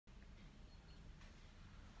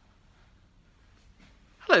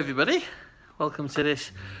Hello everybody, welcome to this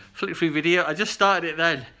flick through video. I just started it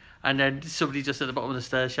then, and then somebody just at the bottom of the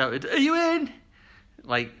stairs shouted, "Are you in?"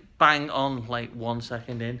 Like bang on, like 1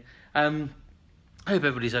 second in. I hope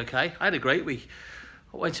everybody's okay. I had a great week.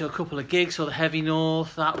 I went to a couple of gigs, saw the Heavy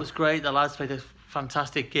North, that was great. The lads played a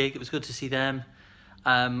fantastic gig, it was good to see them.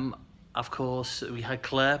 Of course, we had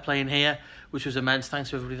Claire playing here, which was immense.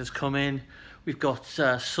 Thanks to everybody that's come in. We've got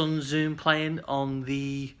Sun Zoom playing on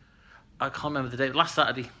the, I can't remember the date, last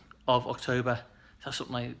Saturday of October. That's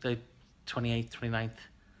something like the 28th, 29th,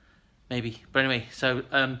 maybe. But anyway, so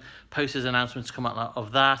posters, announcements come out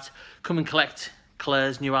of that. Come and collect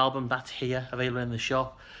Claire's new album. That's here, available in the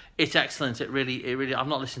shop. It's excellent. It really, I've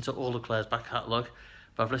not listened to all of Claire's back catalogue,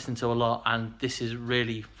 but I've listened to a lot, and this is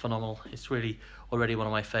really phenomenal. It's really already one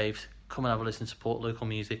of my faves. Come and have a listen, support local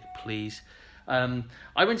music, please. I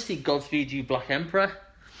went to see Godspeed You Black Emperor.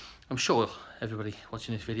 I'm sure everybody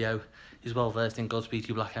watching this video is well versed in Godspeed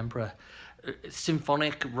You Black Emperor.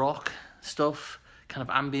 Symphonic rock stuff, kind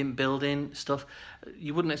of ambient building stuff.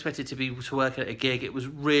 You wouldn't expect it to work at a gig. It was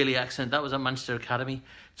really excellent. That was at Manchester Academy.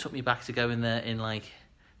 It took me back to go in there in like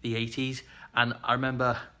the 80s, and I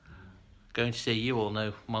remember going to see, you all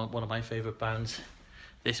know, one of my favourite bands,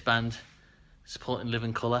 this band, supporting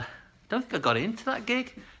Living Colour. I don't think I got into that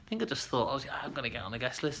gig. I think I just thought, I'm going to get on the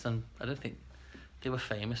guest list, and I don't think they were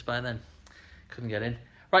famous by then. Couldn't get in.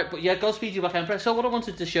 Right, but yeah, Godspeed You Black Emperor. So what I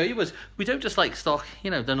wanted to show you was, we don't just like stock,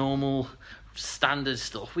 the normal standard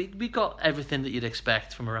stuff. We got everything that you'd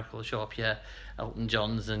expect from a record shop. Your Elton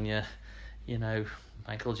Johns and your,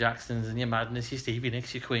 Michael Jacksons and your Madness, your Stevie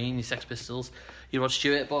Nicks, your Queen, your Sex Pistols, your Rod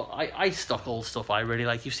Stewart. But I stock all the stuff I really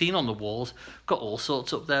like. You've seen on the walls. We've got all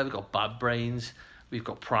sorts up there. We've got Bad Brains. We've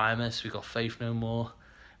got Primus. We've got Faith No More.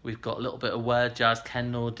 We've got a little bit of Weird Jazz,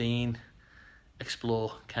 Ken Nordine.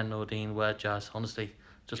 Explore Ken Nordine, Weird Jazz. Honestly,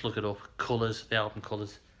 just look it up. Colours, the album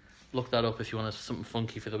Colours. Look that up if you want something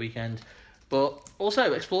funky for the weekend. But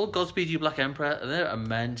also explore Godspeed You Black Emperor, and they're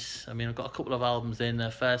immense. I mean, I've got a couple of albums in. Their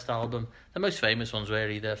first album, the most famous ones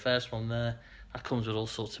really. Their first one there, that comes with all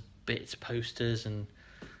sorts of bits, posters and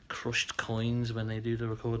crushed coins when they do the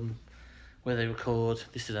recording, where they record.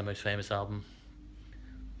 This is their most famous album.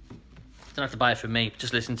 Don't have to buy it from me,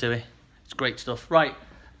 just listen to it. It's great stuff. Right,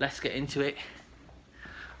 let's get into it.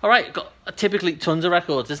 Alright, got typically tons of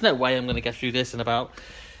records. There's no way I'm going to get through this in about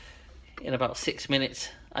 6 minutes,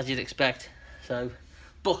 as you'd expect. So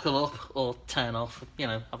buckle up or turn off,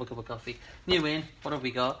 have a cup of coffee. New in, what have we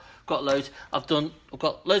got? Got loads. I've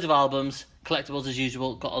got loads of albums, collectibles as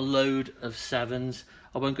usual. Got a load of sevens.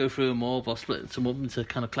 I won't go through them all, but I'll split some up into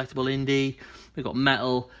kind of collectible indie. We've got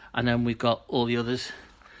metal, and then we've got all the others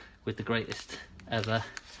with the greatest ever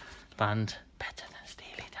band, Better Than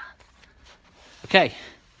Steely Dan. Okay.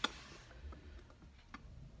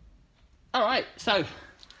 Alright, so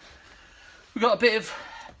we've got a bit of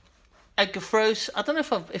Edgar Froese. I don't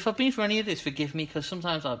know if I've been through any of this, forgive me, because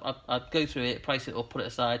sometimes I go through it, price it up, put it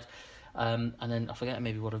aside, and then I forget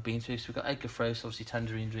maybe what I've been through. So we've got Edgar Froese, obviously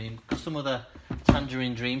Tangerine Dream. Got some other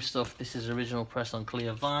Tangerine Dream stuff. This is original press on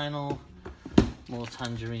clear vinyl. More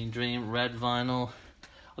Tangerine Dream, red vinyl.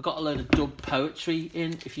 I got a load of dub poetry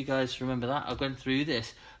in, if you guys remember that. I've gone through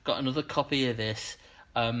this. Got another copy of this.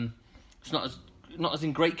 It's not as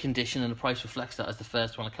in great condition, and the price reflects that as the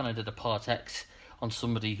first one. I kind of did a Part X on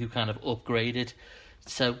somebody who kind of upgraded,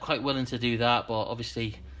 so quite willing to do that. But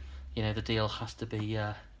obviously, the deal has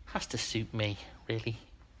to suit me, really.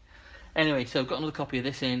 Anyway, so I've got another copy of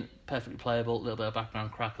this in, perfectly playable, a little bit of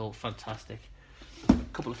background crackle, fantastic. A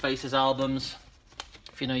couple of Faces albums.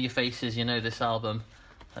 If you know your Faces, you know this album.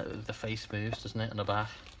 The face moves, doesn't it, on the back?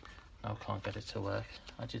 No, I can't get it to work.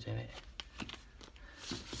 How'd you do it?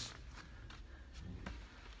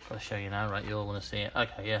 Got to show you now, right? You all want to see it.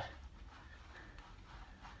 Okay, yeah.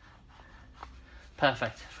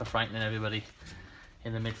 Perfect for frightening everybody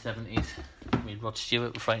in the mid-70s. I mean, Rod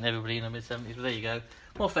Stewart would frighten everybody in the mid-70s, but there you go.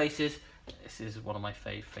 More Faces. This is one of my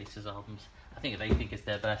fave Faces albums. I think they think it's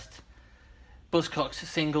their best. Buzzcocks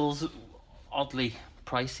singles, oddly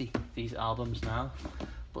pricey, these albums now,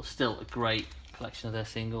 but still a great collection of their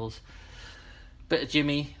singles. Bit of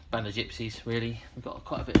Jimmy, Band of Gypsies, really. We've got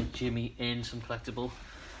quite a bit of Jimmy in, some collectible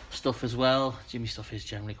stuff as well. Jimmy stuff is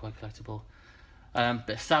generally quite collectible.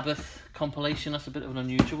 Bit of Sabbath compilation, that's a bit of an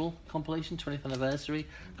unusual compilation, 20th anniversary.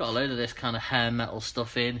 Got a load of this kind of hair metal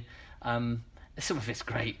stuff in. Some of it's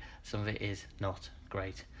great, some of it is not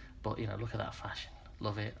great. But, look at that fashion.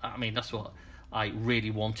 Love it. I mean, that's what I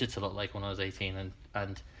really wanted to look like when I was 18,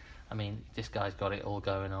 and I mean, this guy's got it all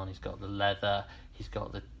going on. He's got the leather, he's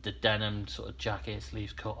got the denim sort of jacket,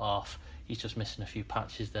 sleeves cut off. He's just missing a few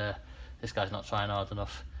patches there. This guy's not trying hard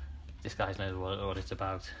enough. this guy knows what it's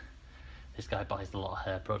about. This guy buys a lot of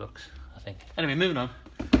hair products, I think. Anyway, moving on.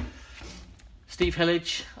 Steve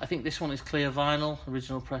Hillage, I think this one is clear vinyl,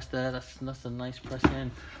 original press there. That's a nice press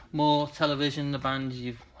in. More Television, the band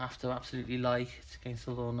you have to absolutely like. It's against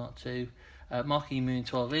the law not to. Marquee Moon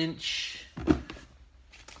 12-inch.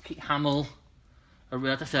 Pete Hamill.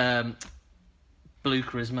 That's Blue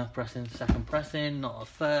Charisma pressing, second pressing, not a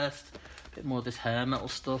first. Bit more of this hair metal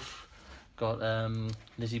stuff. Got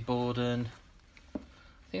Lizzie Borden. I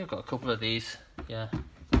think I've got a couple of these. Yeah.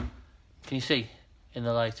 Can you see in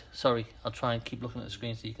the light? Sorry, I'll try and keep looking at the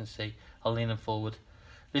screen so you can see. I'll lean them forward.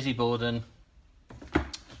 Lizzie Borden.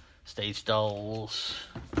 Stage Dolls.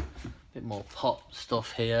 Bit more pop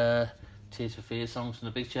stuff here. Tears for Fears songs from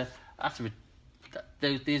the Big Chair.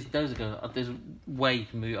 Those are going. There's way you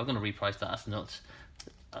can move. I'm going to reprice that. That's nuts.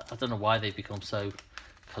 I don't know why they've become so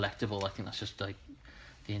collectible. I think that's just like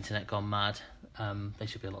the internet gone mad. They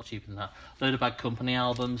should be a lot cheaper than that. Load of Bad Company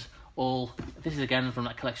albums. All this is again from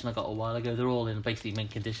that collection I got a while ago. They're all in basically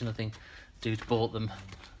mint condition. I think dudes bought them,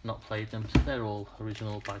 not played them. So they're all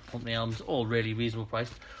original Bad Company albums. All really reasonable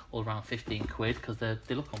priced. All around 15 quid because they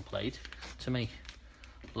look unplayed to me.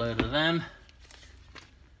 Load of them.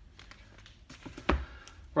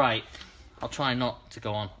 Right, I'll try not to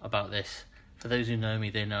go on about this. For those who know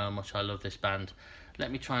me, they know how much I love this band. Let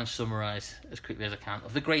me try and summarise as quickly as I can.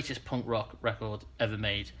 Of the greatest punk rock record ever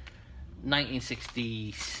made,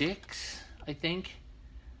 1966, I think.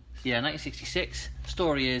 Yeah, 1966.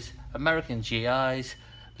 Story is, American GIs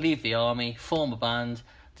leave the army, form a band,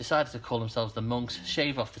 decided to call themselves the Monks,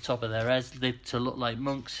 shave off the top of their heads to look like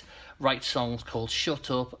monks, write songs called Shut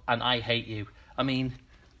Up and I Hate You. I mean,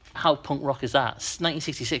 how punk rock is that?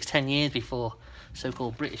 1966, 10 years before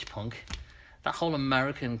so-called British punk. That whole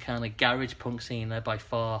American kind of garage punk scene, they're by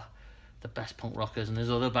far the best punk rockers. And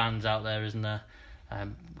there's other bands out there, isn't there?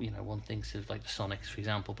 You know, one thinks of like the Sonics, for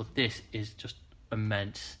example. But this is just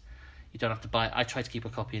immense. You don't have to buy it. I try to keep a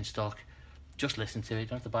copy in stock. Just listen to it. You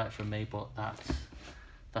don't have to buy it from me, but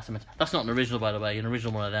that's immense. That's not an original, by the way. An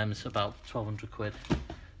original one of them is about 1,200 quid.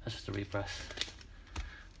 That's just a repress.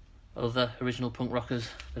 Other original punk rockers,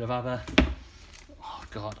 bit of ABBA. Oh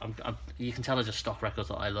God, you can tell they're just stock records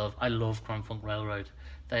that I love. I love Grand Funk Railroad.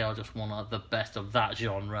 They are just one of the best of that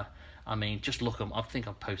genre. I mean, just look them. I think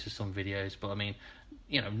I've posted some videos, but I mean,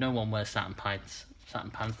 you know, no one wears satin pants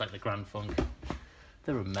like the Grand Funk.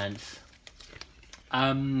 They're immense.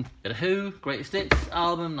 Bit of Who, Greatest Hits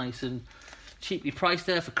album, nice and cheaply priced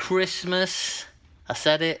there for Christmas. I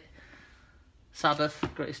said it. Sabbath,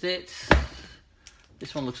 Greatest Hits.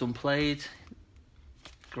 This one looks unplayed.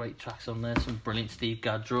 Great tracks on there. Some brilliant Steve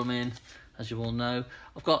Gadd drumming, as you all know.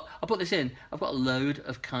 I'll put this in. I've got a load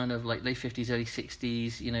of kind of like late 50s, early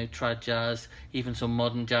 60s, you know, trad jazz, even some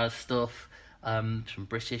modern jazz stuff, some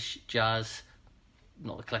British jazz,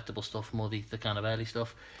 not the collectible stuff, more the kind of early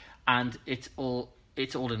stuff. And it's all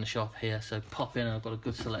in the shop here. So pop in. I've got a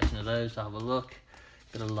good selection of those to have a look.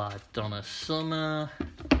 Bit of live Donna Summer,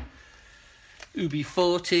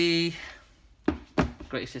 UB40.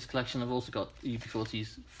 Greatest Hits collection. I've also got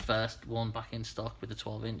UB40's first one back in stock with the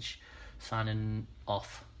 12-inch signing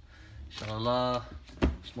off. Shalala,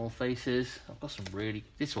 Small Faces. I've got some really...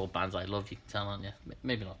 These are all bands I love, you can tell, aren't you?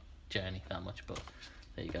 Maybe not Journey that much, but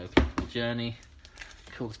there you go. Journey.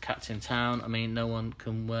 Coolest Cats in Town. I mean, no one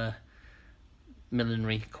can wear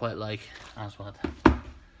millinery quite like Aswad.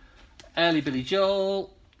 Early Billy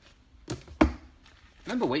Joel. I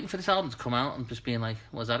remember waiting for this album to come out and just being like,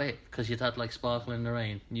 was that it? Because you'd had like Sparkle in the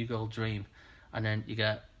Rain, New Gold Dream, and then you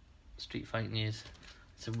get Street Fighting Years.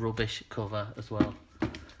 It's a rubbish cover as well.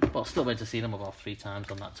 But I still went to see them about 3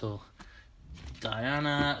 times on that tour.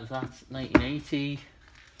 Diana, that's 1980.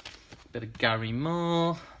 Bit of Gary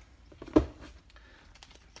Moore.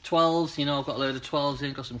 12s, you know, I've got a load of 12s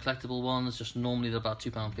in, got some collectible ones, just normally they're about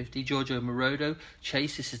 £2.50. Giorgio Moroder,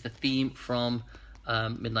 Chase, this is the theme from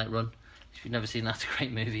Midnight Run. If you've never seen that, it's a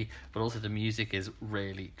great movie, but also the music is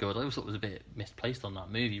really good. I always thought it was a bit misplaced on that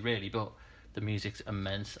movie, really, but the music's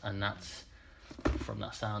immense, and that's from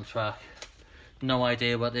that soundtrack. No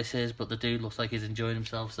idea what this is, but the dude looks like he's enjoying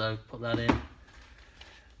himself, so put that in.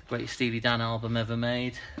 The greatest Steely Dan album ever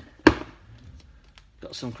made.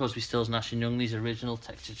 Got some Crosby, Stills, Nash & Young, these original,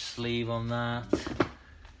 textured sleeve on that.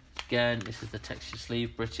 Again, this is the textured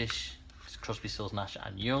sleeve, British. It's Crosby, Stills, Nash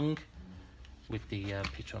 & Young, with the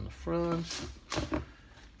picture on the front.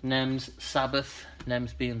 Nems Sabbath,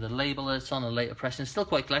 Nems being the label that it's on, a later pressing. Still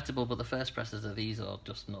quite collectible, but the first presses of these are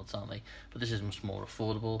just nuts, aren't they? But this is much more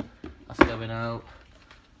affordable. That's going out.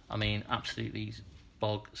 I mean, absolutely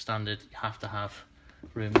bog standard. You have to have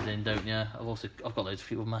rooms in, don't you? I've got loads of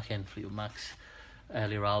Fleetwood Mac in, Fleetwood Macs.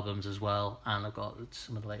 earlier albums as well, and I've got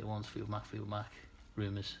some of the later ones, Fleetwood Mac,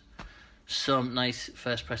 Rumours. Some nice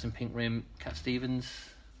first pressing Pink Rim Cat Stevens.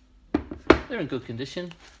 They're in good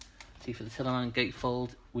condition. See for the Tillerman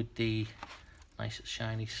gatefold with the nice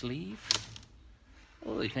shiny sleeve.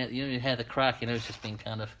 Oh, you can hear the crack. You know, it's just been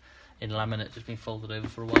kind of in laminate, just been folded over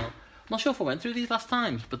for a while. I'm not sure if I went through these last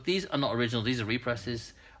times, but these are not original. These are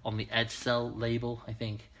represses on the Edsel label, I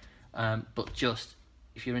think. But just,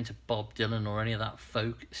 if you're into Bob Dylan or any of that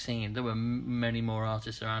folk scene, there were many more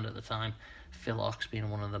artists around at the time. Phil Ochs being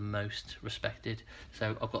one of the most respected.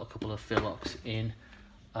 So I've got a couple of Phil Ochs in.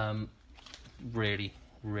 Really,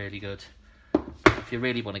 really good. If you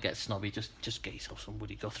really want to get snobby, just get yourself some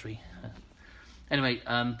Woody Guthrie. Anyway,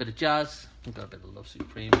 bit of jazz. We've got a bit of Love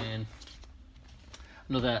Supreme in.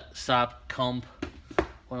 Another Sab comp.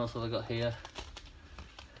 What else have I got here?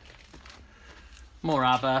 More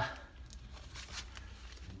ABBA.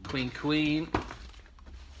 Queen.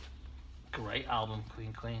 Great album,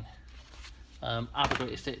 Queen. ABBA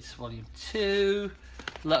Greatest Hits Volume 2.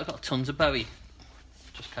 Look, I've got tons of Bowie.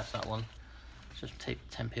 Just catch that one. Just take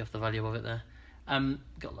 10p off the value of it there.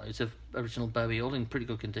 Got loads of original Bowie, all in pretty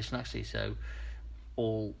good condition actually, so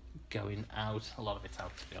all going out. A lot of it's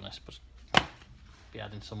out to be honest, but be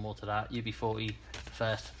adding some more to that. UB40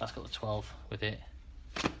 first, that's got the 12 with it.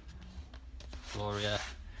 Gloria.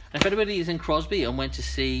 And if anybody is in Crosby and went to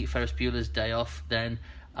see Ferris Bueller's Day Off, then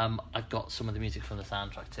I've got some of the music from the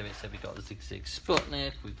soundtrack to it. So we've got the Zig Zig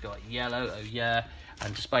Sputnik, we've got Yellow, Oh Yeah,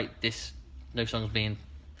 and despite this, no songs being,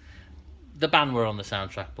 the band were on the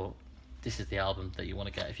soundtrack, but this is the album that you want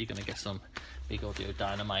to get if you're going to get some big audio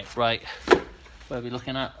dynamite. Right, where are we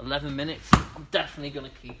looking at? 11 minutes. I'm definitely going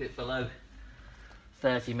to keep it below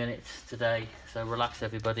 30 minutes today, so relax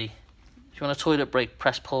everybody. If you want a toilet break,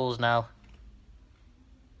 press pause now.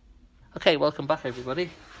 Okay, welcome back everybody.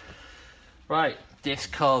 Right,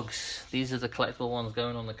 Discogs. These are the collectible ones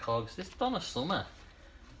going on the cogs. This Donna Summer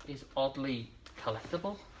is oddly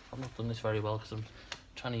collectible. I've not done this very well because I'm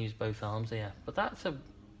trying to use both arms here, but that's a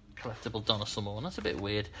collectible Donna Summer one. That's a bit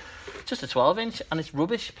weird. Just a 12-inch, and it's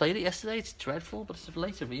rubbish. Played it yesterday. It's dreadful, but it's a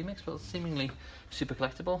later remix, but it's seemingly super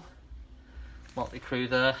collectible. Motley Crue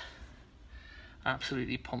there.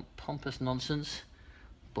 Absolutely pompous nonsense,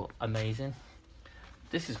 but amazing.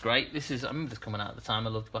 This is great. I remember this coming out at the time. I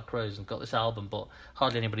loved Black Rose and got this album, but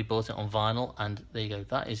hardly anybody bought it on vinyl, and there you go.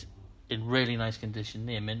 That is in really nice condition,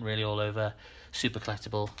 near mint, really all over. Super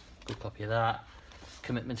collectible. Good copy of that.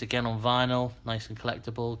 Commitment again on vinyl, nice and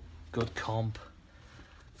collectible. Good comp.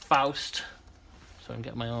 Faust. So I can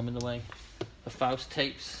get my arm in the way. The Faust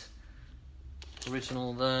tapes.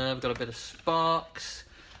 Original there. We've got a bit of Sparks.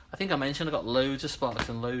 I think I mentioned I got loads of Sparks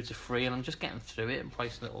and loads of free, and I'm just getting through it and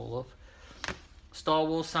pricing it all up. Star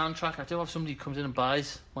Wars soundtrack. I do have somebody who comes in and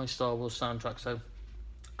buys my Star Wars soundtrack, so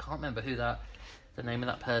I can't remember who the name of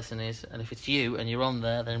that person is, and if it's you and you're on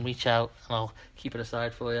there, then reach out and I'll keep it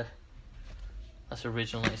aside for you. That's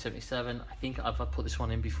original 1977. I think I've put this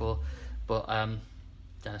one in before, but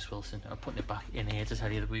Dennis Wilson. I'm putting it back in here to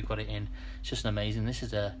tell you that we've got it in. It's just amazing. This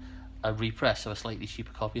is a repress of a slightly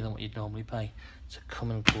cheaper copy than what you'd normally pay. So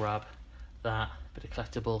come and grab that. Bit of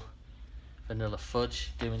collectible Vanilla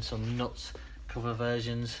Fudge, doing some nuts cover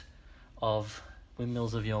versions of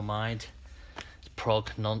Windmills of Your Mind. It's prog,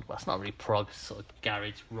 well, it's not really prog, it's sort of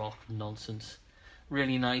garage rock nonsense.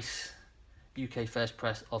 Really nice UK first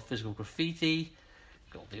press of Physical Graffiti.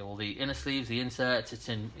 Got all the inner sleeves, the inserts. It's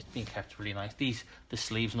been kept really nice. The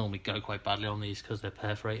sleeves normally go quite badly on these because they're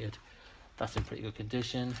perforated. That's in pretty good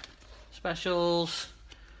condition. Specials.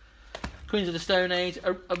 Queens of the Stone Age,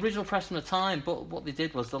 original press from the time, but what they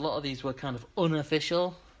did was a lot of these were kind of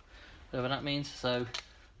unofficial, whatever that means. So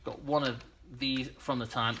got one of these from the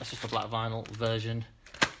time. That's just a black vinyl version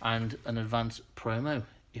and an advanced promo,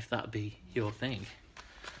 if that be your thing.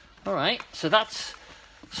 All right, so that's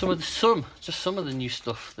some of the new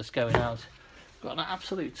stuff that's going out. Got an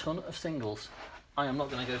absolute ton of singles. I am not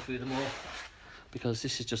going to go through them all because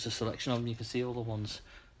this is just a selection of them. You can see all the ones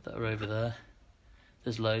that are over there.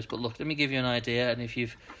 There's loads, but look, let me give you an idea, and if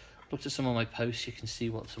you've looked at some of my posts, you can see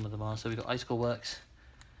what some of them are. So we've got Icicle Works.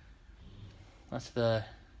 That's the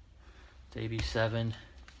debut 7.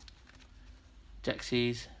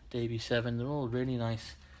 Dexys, debut 7. They're all really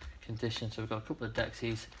nice condition. So we've got a couple of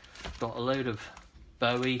Dexys. Got a load of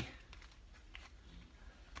Bowie.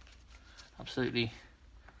 Absolutely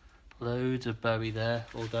loads of Bowie there,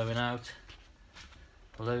 all going out.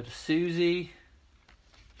 A load of Susie.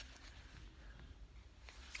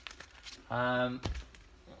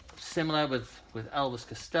 Similar with Elvis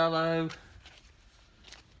Costello.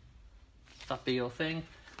 That be your thing?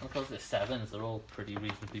 And because they're 7s, they're all pretty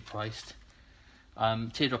reasonably priced.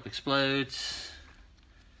 Teardrop Explodes.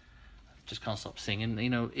 Just can't stop singing. You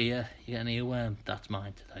know, you get an earworm. That's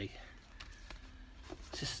mine today.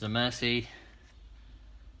 Sisters of Mercy.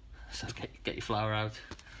 So get your flower out.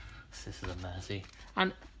 Sisters of Mercy.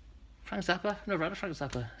 And Frank Zappa. I've never had a Frank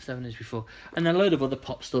Zappa 7 years before. And then a load of other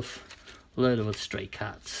pop stuff. A load of other Stray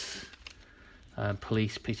Cats.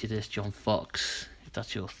 Police, Peter Dis, John Fox, if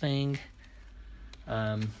that's your thing.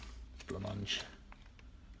 Blancmange.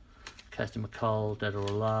 Kirsty MacColl, Dead or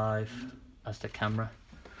Alive. Aztec Camera.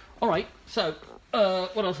 Alright, so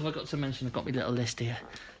what else have I got to mention? I've got my little list here.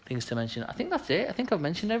 Things to mention. I think that's it. I think I've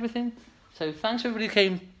mentioned everything. So thanks everybody who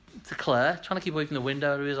came to Claire. Trying to keep away from the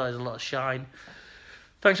window. I realise there's a lot of shine.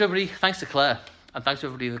 Thanks everybody. Thanks to Claire. And thanks to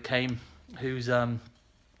everybody that came who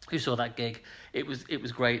saw that gig. It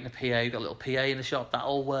was great. And the PA, got a little PA in the shop. That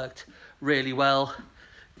all worked really well.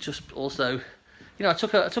 Just also, you know, I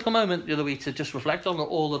took a moment the other week to just reflect on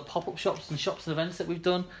all the pop-up shops and events that we've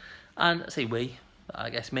done. And I say we, I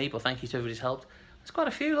guess me, but thank you to everybody who's helped. There's quite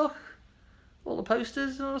a few, look. All the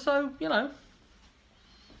posters, and also, you know,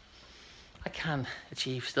 I can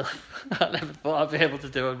achieve stuff I never thought I'd be able to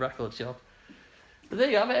do a record shop. But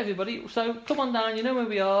there you have it, everybody. So come on down, you know where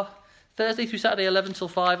we are. Thursday through Saturday, 11 till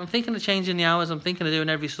 5. I'm thinking of changing the hours. I'm thinking of doing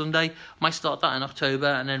every Sunday. Might start that in October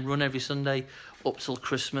and then run every Sunday up till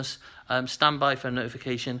Christmas. Stand by for a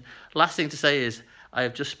notification. Last thing to say is I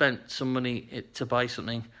have just spent some money to buy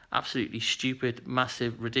something absolutely stupid,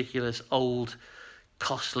 massive, ridiculous, old,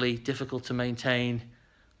 costly, difficult to maintain,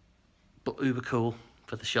 but uber cool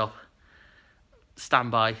for the shop.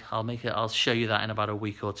 Stand by. I'll show you that in about a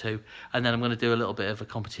week or two. And then I'm going to do a little bit of a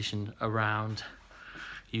competition around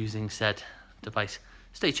using said device.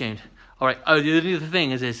 Stay tuned. All right. Oh, the other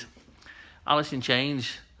thing is Alice in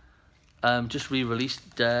Chains just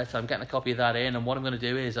re-released Dirt. I'm getting a copy of that in, and what I'm going to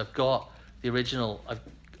do is I've got the original. I've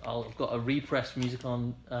got a repressed music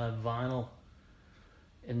on vinyl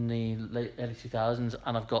in the early 2000s,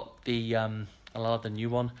 and I've got the I'll have the new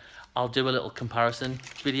one. I'll do a little comparison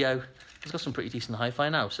video. It's got some pretty decent hi-fi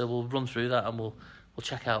now, so we'll run through that and we'll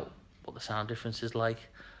check out what the sound difference is like.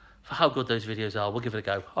 For how good those videos are, we'll give it a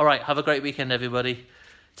go. All right, have a great weekend, everybody.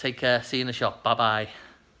 Take care. See you in the shop. Bye-bye.